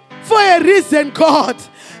here for a reason, God.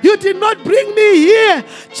 You did not bring me here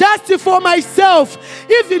just for myself.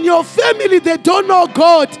 Even your family, they don't know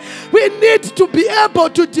God. We need to be able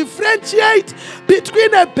to differentiate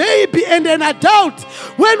between a baby and an adult.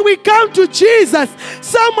 When we come to Jesus,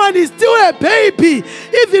 someone is still a baby.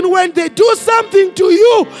 Even when they do something to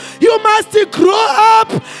you, you must grow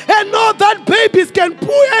up and know that babies can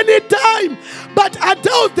poo anytime. But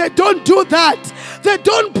adults, they don't do that. They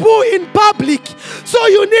don't poo in public. So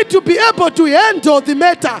you need to be able to handle the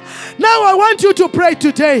matter. Now I want you to pray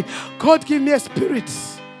today. God, give me a spirit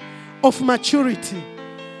of maturity.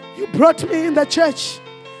 You brought me in the church,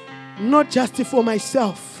 not just for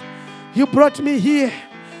myself. You brought me here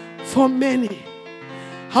for many.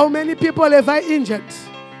 How many people have I injured?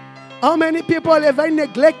 How many people have I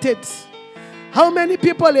neglected? How many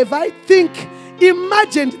people have I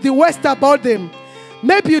imagined the worst about them?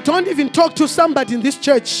 Maybe you don't even talk to somebody in this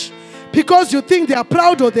church because you think they are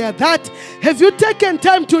proud or they are that. Have you taken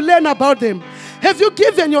time to learn about them? Have you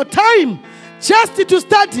given your time just to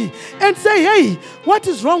study and say, hey, what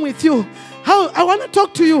is wrong with you? I want to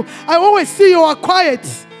talk to you. I always see you are quiet.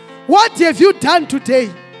 What have you done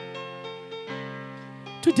today?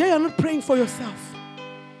 Today you're not praying for yourself.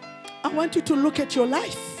 I want you to look at your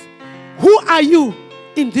life. Who are you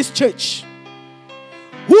in this church?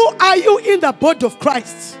 Who are you in the body of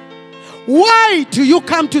Christ? Why do you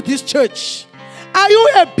come to this church? Are you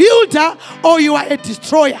a builder or you are a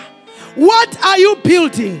destroyer? What are you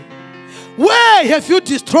building? Where have you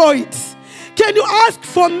destroyed? Can you ask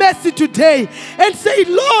for mercy today and say,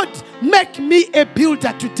 Lord, make me a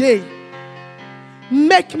builder today.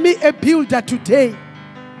 Make me a builder today.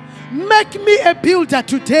 Make me a builder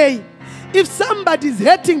today. If somebody is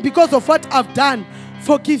hurting because of what I've done,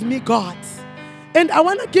 forgive me, God. And I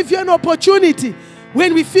want to give you an opportunity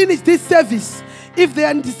when we finish this service. If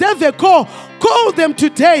they deserve a call them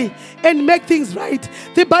today and make things right.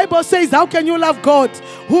 The Bible says, how can you love God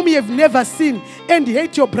whom you have never seen and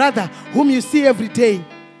hate your brother whom you see every day?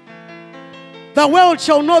 The world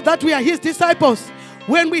shall know that we are his disciples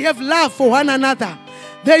when we have love for one another.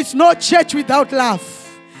 There is no church without love.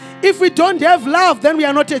 If we don't have love, then we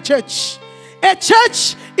are not a church. A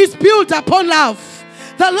church is built upon love.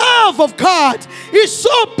 The love of God is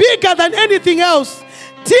so bigger than anything else,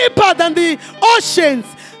 deeper than the oceans,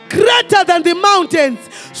 greater than the mountains,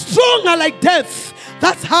 stronger like death.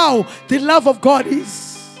 That's how the love of God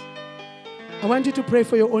is. I want you to pray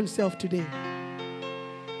for your own self today.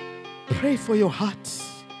 Pray for your heart.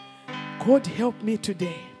 God, help me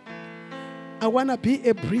today. I want to be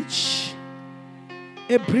a bridge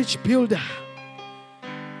builder.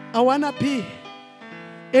 I want to be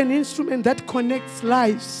an instrument that connects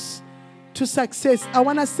lives to success. I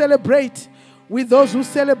want to celebrate with those who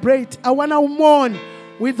celebrate. I want to mourn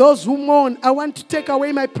with those who mourn. I want to take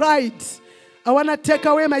away my pride. I want to take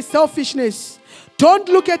away my selfishness. Don't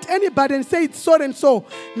look at anybody and say it's so and so.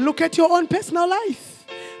 Look at your own personal life.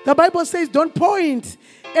 The Bible says don't point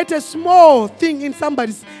at a small thing in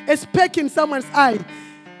a speck in someone's eye,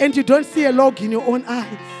 and you don't see a log in your own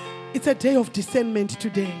eye. It's a day of discernment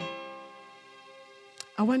today.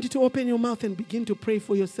 I want you to open your mouth and begin to pray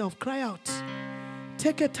for yourself. Cry out.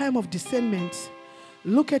 Take a time of discernment.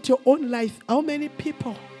 Look at your own life. How many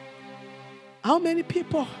people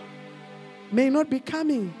may not be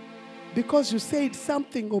coming because you said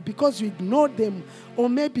something, or because you ignored them, or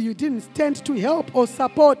maybe you didn't stand to help or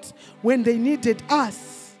support when they needed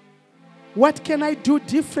us? What can I do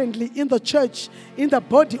differently in the church, in the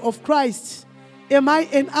body of Christ? Am I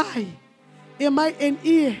an eye? Am I an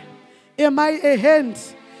ear? Am I a hand?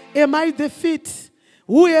 Am I the feet?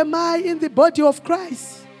 Who am I in the body of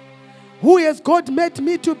Christ? Who has God made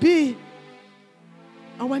me to be?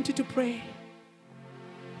 I want you to pray.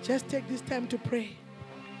 Just take this time to pray.